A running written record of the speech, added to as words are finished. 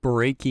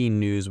Breaking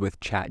news with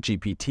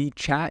ChatGPT.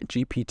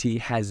 ChatGPT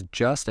has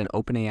just, and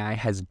OpenAI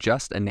has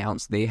just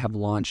announced they have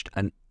launched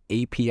an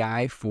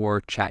API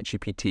for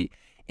ChatGPT.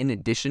 In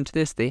addition to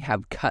this, they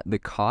have cut the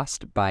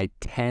cost by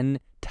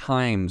 10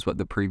 times what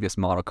the previous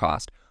model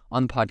cost.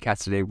 On the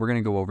podcast today, we're going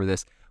to go over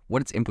this,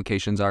 what its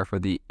implications are for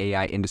the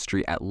AI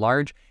industry at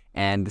large.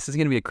 And this is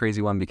going to be a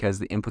crazy one because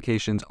the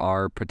implications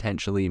are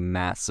potentially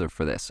massive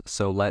for this.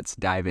 So let's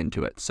dive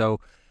into it. So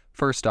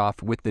first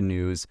off, with the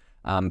news,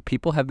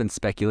 people have been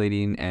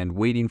speculating and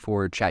waiting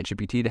for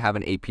ChatGPT to have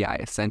an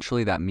API.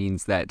 Essentially, that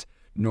means that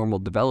normal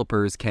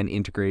developers can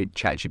integrate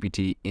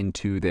ChatGPT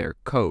into their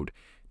code.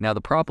 Now,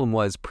 the problem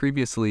was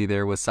previously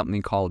there was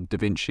something called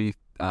DaVinci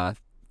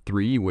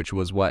 3, which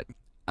was what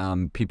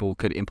people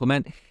could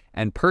implement.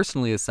 And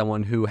personally, as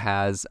someone who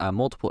has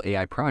multiple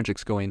AI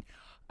projects going,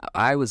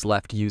 I was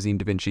left using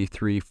DaVinci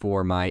 3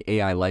 for my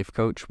AI life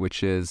coach,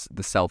 which is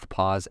the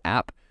Self-Pause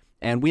app.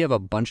 And we have a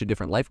bunch of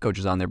different life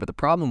coaches on there. But the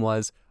problem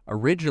was,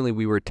 originally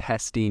we were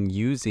testing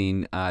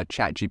using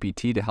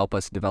ChatGPT to help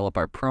us develop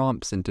our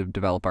prompts and to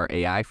develop our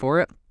AI for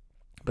it.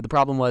 But the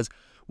problem was,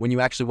 when you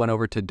actually went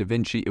over to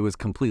DaVinci, it was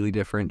completely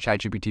different.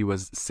 ChatGPT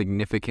was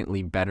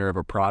significantly better of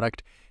a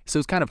product. So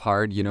it's kind of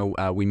hard.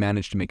 We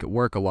managed to make it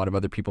work. A lot of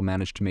other people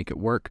managed to make it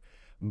work.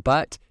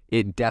 But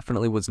it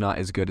definitely was not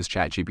as good as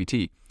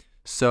ChatGPT.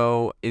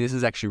 So this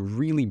is actually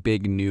really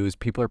big news.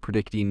 People are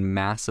predicting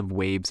massive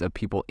waves of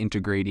people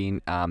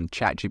integrating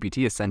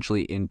ChatGPT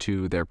essentially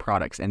into their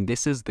products. And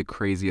this is the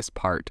craziest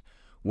part.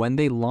 When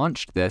they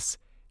launched this,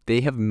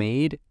 they have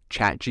made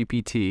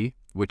ChatGPT,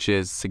 which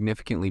is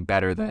significantly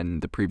better than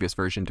the previous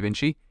version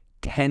DaVinci,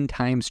 10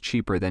 times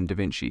cheaper than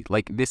DaVinci.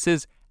 Like, this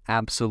is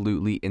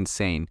absolutely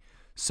insane.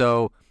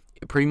 So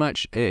pretty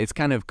much, it's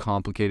kind of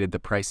complicated, the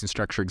pricing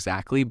structure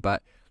exactly,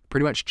 but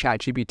pretty much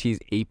ChatGPT's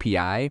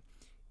API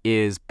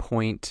is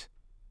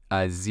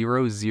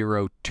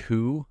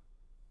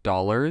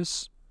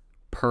 $0.002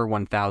 per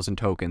 1,000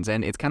 tokens.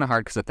 And it's kind of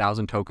hard because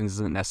 1,000 tokens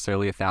isn't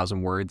necessarily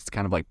 1,000 words. It's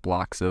kind of like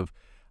blocks of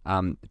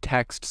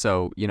text.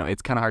 So,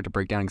 it's kind of hard to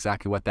break down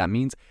exactly what that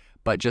means.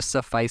 But just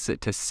suffice it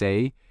to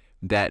say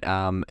that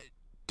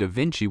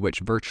DaVinci, which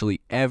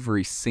virtually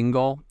every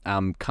single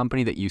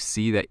company that you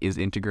see that is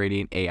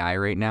integrating AI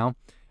right now,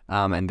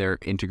 and they're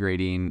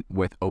integrating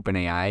with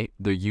OpenAI,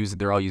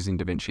 they're all using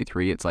DaVinci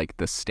 3. It's like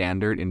the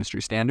standard,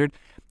 industry standard,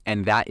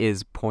 and that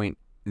is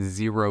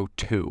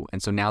 0.02.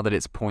 And so now that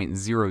it's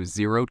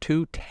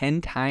 0.002,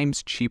 10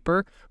 times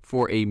cheaper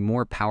for a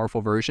more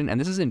powerful version. And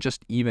this isn't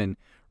just even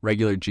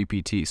regular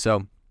GPT.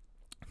 So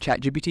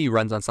ChatGPT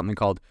runs on something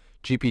called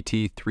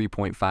GPT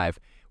 3.5.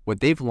 What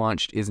they've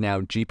launched is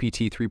now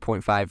GPT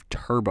 3.5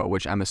 Turbo,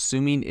 which I'm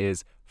assuming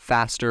is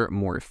faster,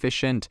 more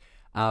efficient.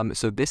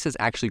 So this is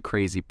actually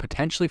crazy,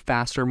 potentially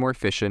faster, more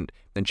efficient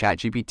than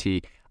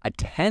ChatGPT, a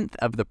tenth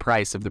of the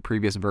price of the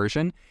previous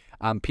version.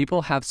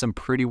 People have some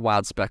pretty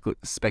wild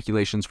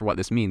speculations for what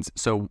this means.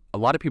 So a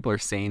lot of people are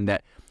saying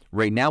that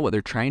right now what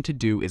they're trying to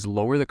do is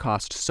lower the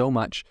cost so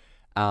much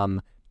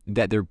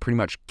that they're pretty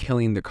much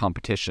killing the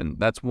competition.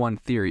 That's one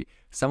theory.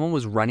 Someone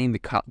was running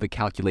the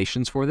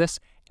calculations for this,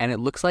 and it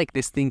looks like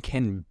this thing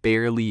can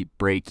barely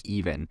break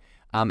even.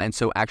 And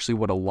so actually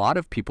what a lot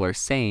of people are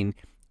saying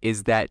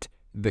is that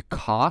the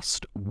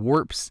cost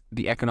warps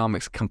the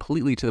economics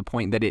completely to the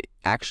point that it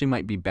actually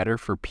might be better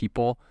for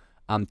people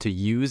to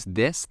use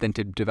this than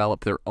to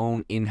develop their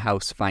own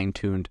in-house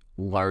fine-tuned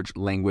large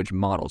language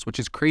models, which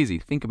is crazy.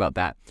 Think about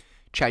that.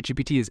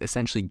 ChatGPT is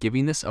essentially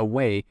giving this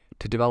away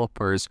to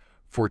developers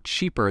for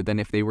cheaper than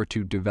if they were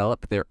to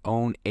develop their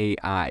own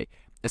AI.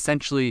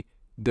 Essentially,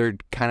 they're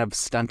kind of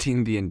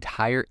stunting the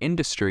entire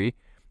industry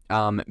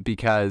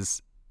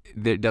because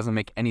it doesn't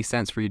make any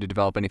sense for you to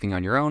develop anything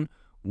on your own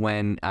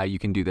when you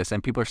can do this.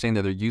 And people are saying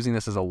that they're using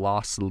this as a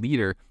loss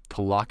leader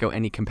to lock out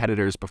any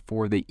competitors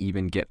before they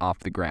even get off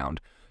the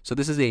ground. So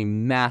this is a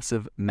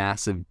massive,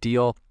 massive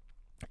deal.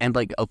 And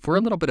for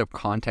a little bit of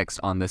context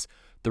on this,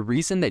 the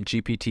reason that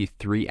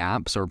GPT-3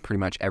 apps, or pretty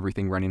much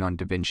everything running on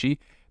DaVinci,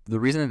 the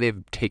reason that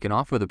they've taken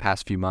off for the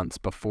past few months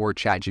before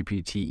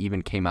ChatGPT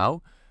even came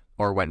out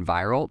or went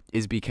viral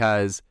is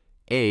because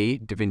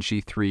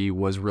DaVinci 3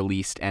 was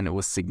released and it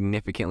was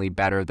significantly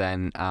better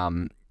than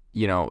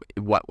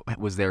what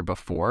was there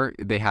before.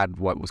 They had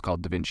what was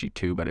called DaVinci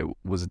 2, but it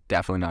was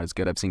definitely not as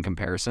good. I've seen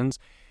comparisons.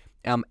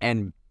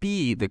 And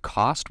B, the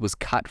cost was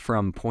cut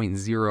from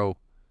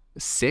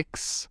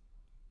 0.06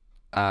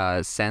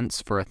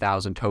 cents for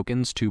 1,000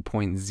 tokens to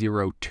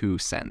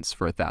 0.02 cents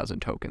for 1,000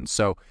 tokens.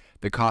 So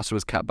the cost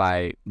was cut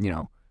by,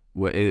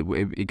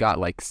 it got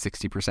like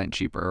 60%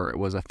 cheaper, or it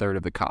was a third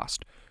of the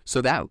cost.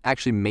 So that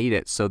actually made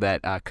it so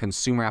that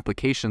consumer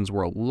applications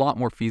were a lot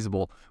more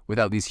feasible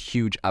without these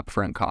huge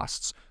upfront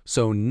costs.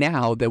 So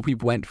now that we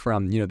went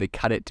from, they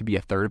cut it to be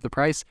a third of the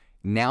price,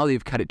 now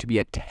they've cut it to be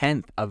a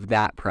tenth of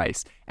that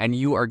price. And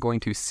you are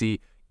going to see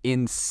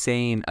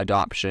insane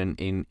adoption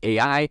in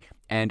AI,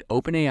 and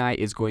OpenAI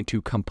is going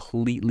to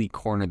completely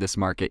corner this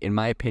market. In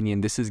my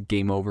opinion, this is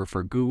game over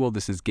for Google.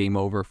 This is game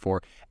over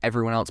for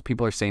everyone else.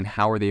 People are saying,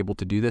 how are they able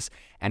to do this?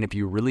 And if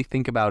you really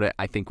think about it,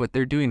 I think what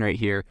they're doing right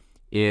here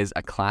is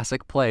a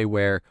classic play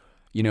where,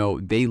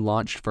 they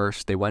launched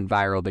first, they went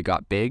viral, they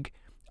got big.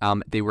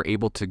 They were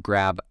able to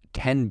grab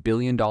 $10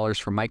 billion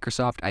from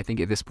Microsoft. I think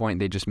at this point,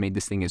 they just made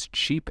this thing as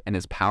cheap and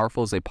as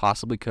powerful as they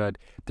possibly could.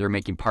 They're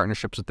making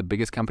partnerships with the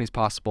biggest companies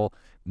possible.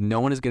 No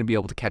one is going to be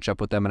able to catch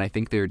up with them. And I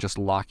think they're just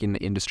locking the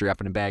industry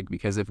up in a bag,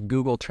 because if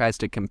Google tries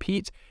to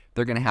compete,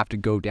 they're going to have to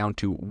go down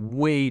to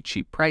way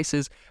cheap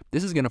prices.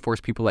 This is going to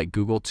force people like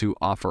Google to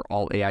offer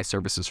all AI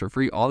services for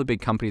free. All the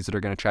big companies that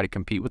are going to try to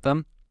compete with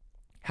them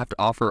have to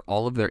offer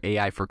all of their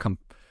AI for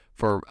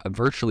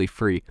virtually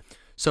free.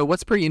 So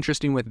what's pretty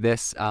interesting with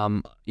this,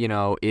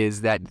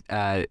 is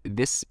that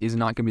this is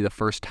not going to be the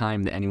first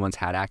time that anyone's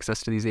had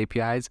access to these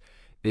APIs.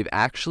 They've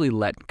actually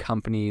let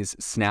companies,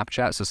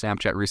 Snapchat, so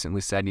Snapchat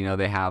recently said,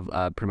 they have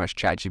pretty much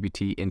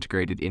ChatGPT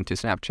integrated into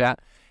Snapchat.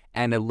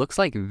 And it looks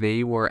like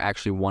they were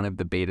actually one of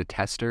the beta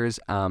testers,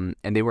 and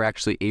they were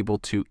actually able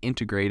to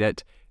integrate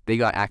it. They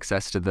got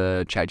access to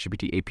the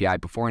ChatGPT API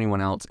before anyone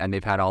else, and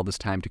they've had all this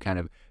time to kind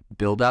of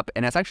build up.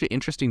 And it's actually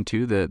interesting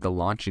too, the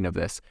launching of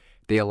this.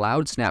 They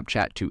allowed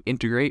Snapchat to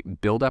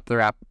integrate, build up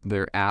their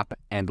app,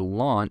 and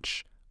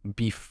launch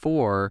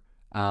before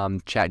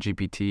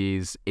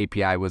ChatGPT's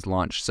API was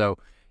launched. So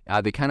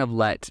they kind of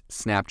let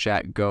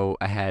Snapchat go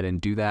ahead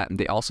and do that. And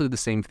they also did the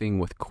same thing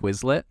with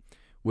Quizlet,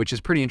 which is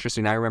pretty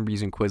interesting. I remember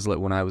using Quizlet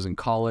when I was in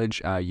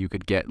college. You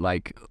could get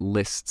like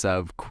lists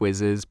of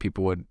quizzes.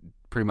 People would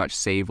pretty much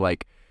save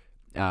like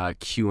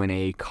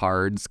Q&A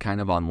cards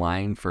kind of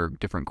online for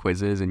different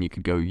quizzes, and you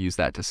could go use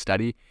that to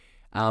study.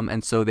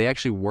 And so they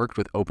actually worked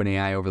with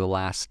OpenAI over the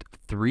last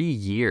 3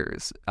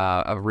 years,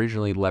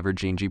 originally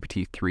leveraging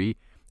GPT-3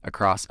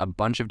 across a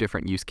bunch of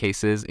different use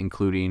cases,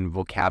 including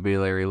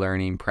vocabulary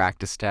learning,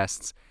 practice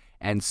tests.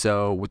 And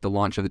so with the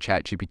launch of the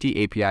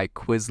ChatGPT API,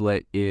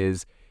 Quizlet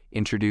is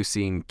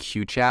introducing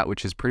QChat,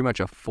 which is pretty much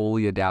a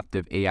fully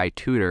adaptive AI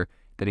tutor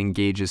that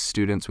engages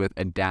students with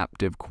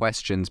adaptive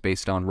questions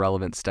based on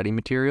relevant study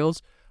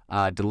materials,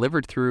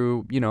 delivered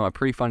through, a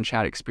pretty fun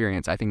chat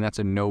experience. I think that's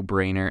a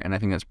no-brainer, and I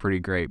think that's pretty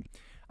great.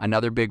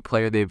 Another big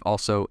player they've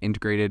also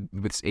integrated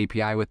with this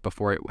API with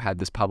before it had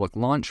this public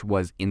launch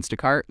was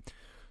Instacart.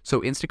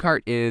 So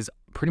Instacart is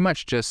pretty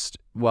much just,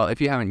 well,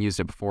 if you haven't used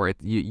it before,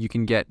 you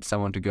can get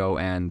someone to go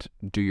and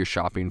do your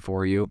shopping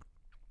for you.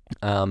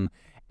 And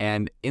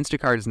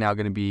Instacart is now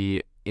going to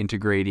be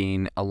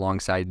integrating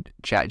alongside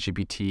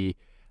ChatGPT,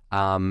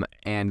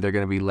 and they're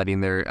going to be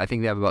letting I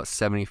think they have about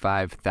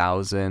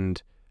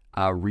 75,000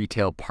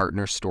 retail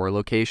partner store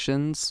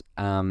locations,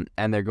 and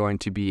they're going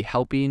to be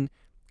helping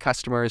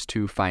customers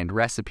to find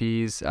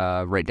recipes,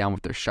 write down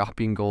what their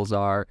shopping goals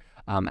are,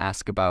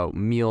 ask about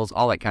meals,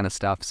 all that kind of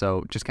stuff.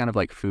 So just kind of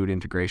like food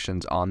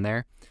integrations on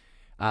there.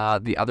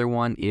 The other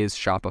one is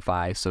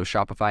Shopify. So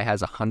Shopify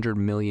has 100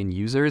 million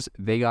users.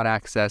 They got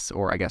access,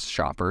 or I guess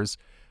shoppers,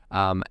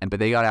 but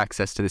they got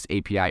access to this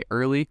API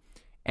early,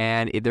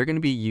 and they're going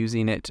to be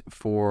using it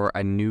for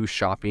a new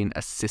shopping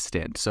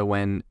assistant. So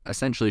when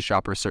essentially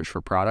shoppers search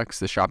for products,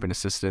 the shopping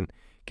assistant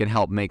can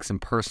help make some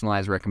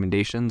personalized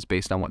recommendations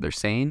based on what they're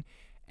saying.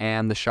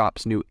 And the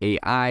shop's new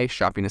AI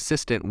shopping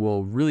assistant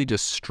will really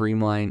just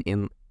streamline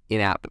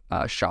in-app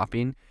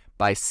shopping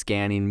by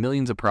scanning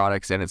millions of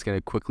products, and it's going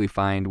to quickly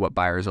find what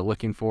buyers are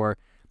looking for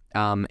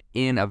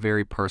in a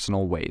very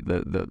personal way,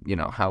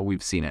 how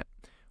we've seen it.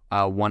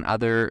 One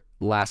other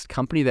last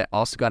company that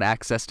also got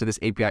access to this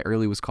API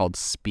early was called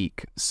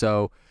Speak.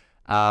 So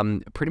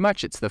pretty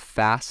much it's the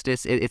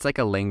fastest, it's like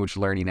a language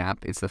learning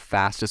app. It's the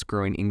fastest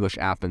growing English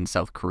app in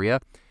South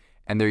Korea.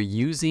 And they're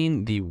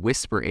using the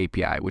Whisper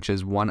API, which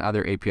is one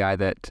other API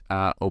that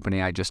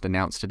OpenAI just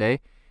announced today.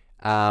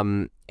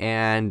 And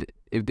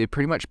it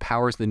pretty much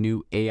powers the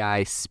new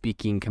AI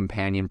speaking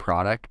companion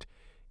product,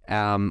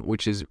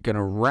 which is going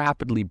to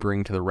rapidly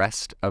bring to the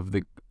rest of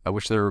the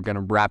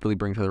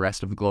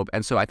globe.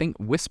 And so I think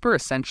Whisper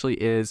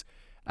essentially is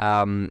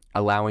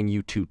allowing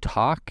you to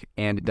talk,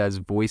 and it does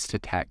voice to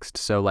text.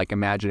 So like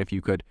imagine if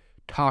you could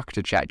talk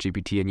to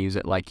ChatGPT and use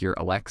it like your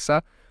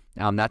Alexa.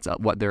 That's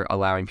what they're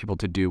allowing people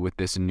to do with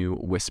this new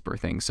Whisper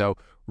thing. So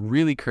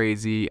really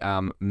crazy,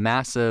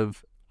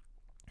 massive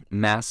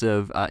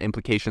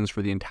implications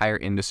for the entire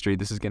industry.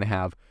 This is going to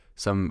have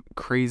some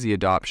crazy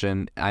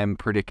adoption. I'm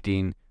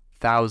predicting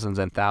thousands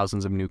and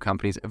thousands of new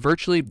companies.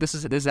 Virtually, this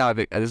is how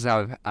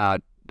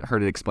I've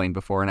heard it explained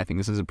before, and I think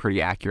this is a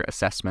pretty accurate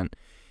assessment.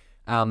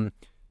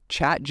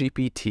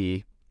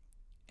 ChatGPT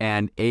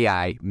and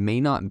AI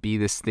may not be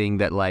this thing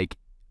that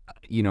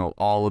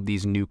all of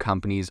these new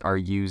companies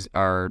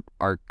are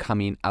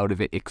coming out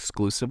of it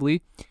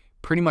exclusively.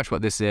 Pretty much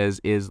what this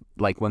is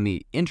like when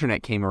the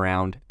internet came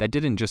around, that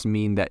didn't just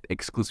mean that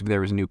exclusively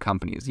there was new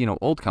companies.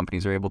 Old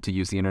companies are able to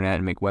use the internet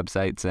and make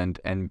websites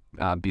and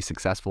be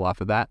successful off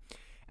of that.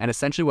 And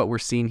essentially what we're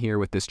seeing here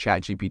with this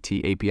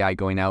ChatGPT API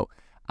going out,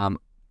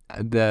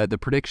 the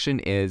prediction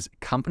is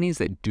companies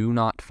that do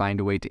not find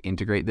a way to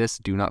integrate this,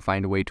 do not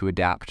find a way to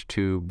adapt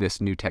to this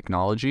new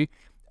technology,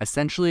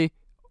 essentially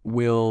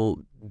will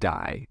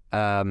die.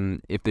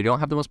 If they don't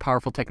have the most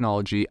powerful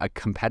technology, a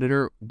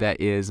competitor that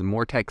is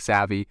more tech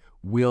savvy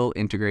will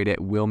integrate it,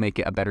 will make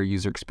it a better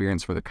user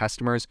experience for the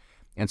customers.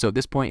 And so at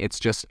this point, it's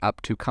just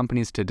up to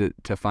companies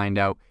to find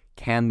out,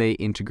 can they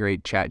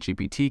integrate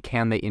ChatGPT?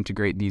 Can they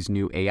integrate these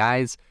new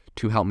AIs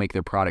to help make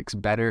their products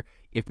better?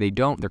 If they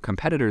don't, their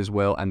competitors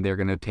will, and they're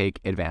going to take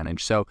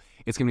advantage. So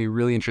it's going to be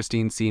really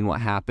interesting seeing what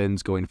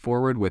happens going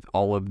forward with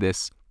all of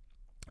this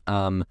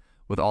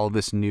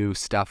new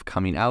stuff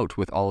coming out,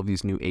 with all of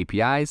these new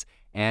APIs.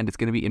 And it's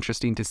going to be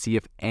interesting to see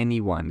if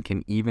anyone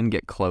can even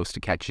get close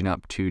to catching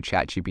up to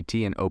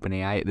ChatGPT and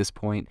OpenAI at this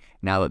point,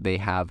 now that they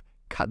have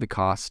cut the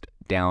cost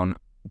down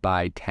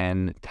by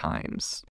 10 times.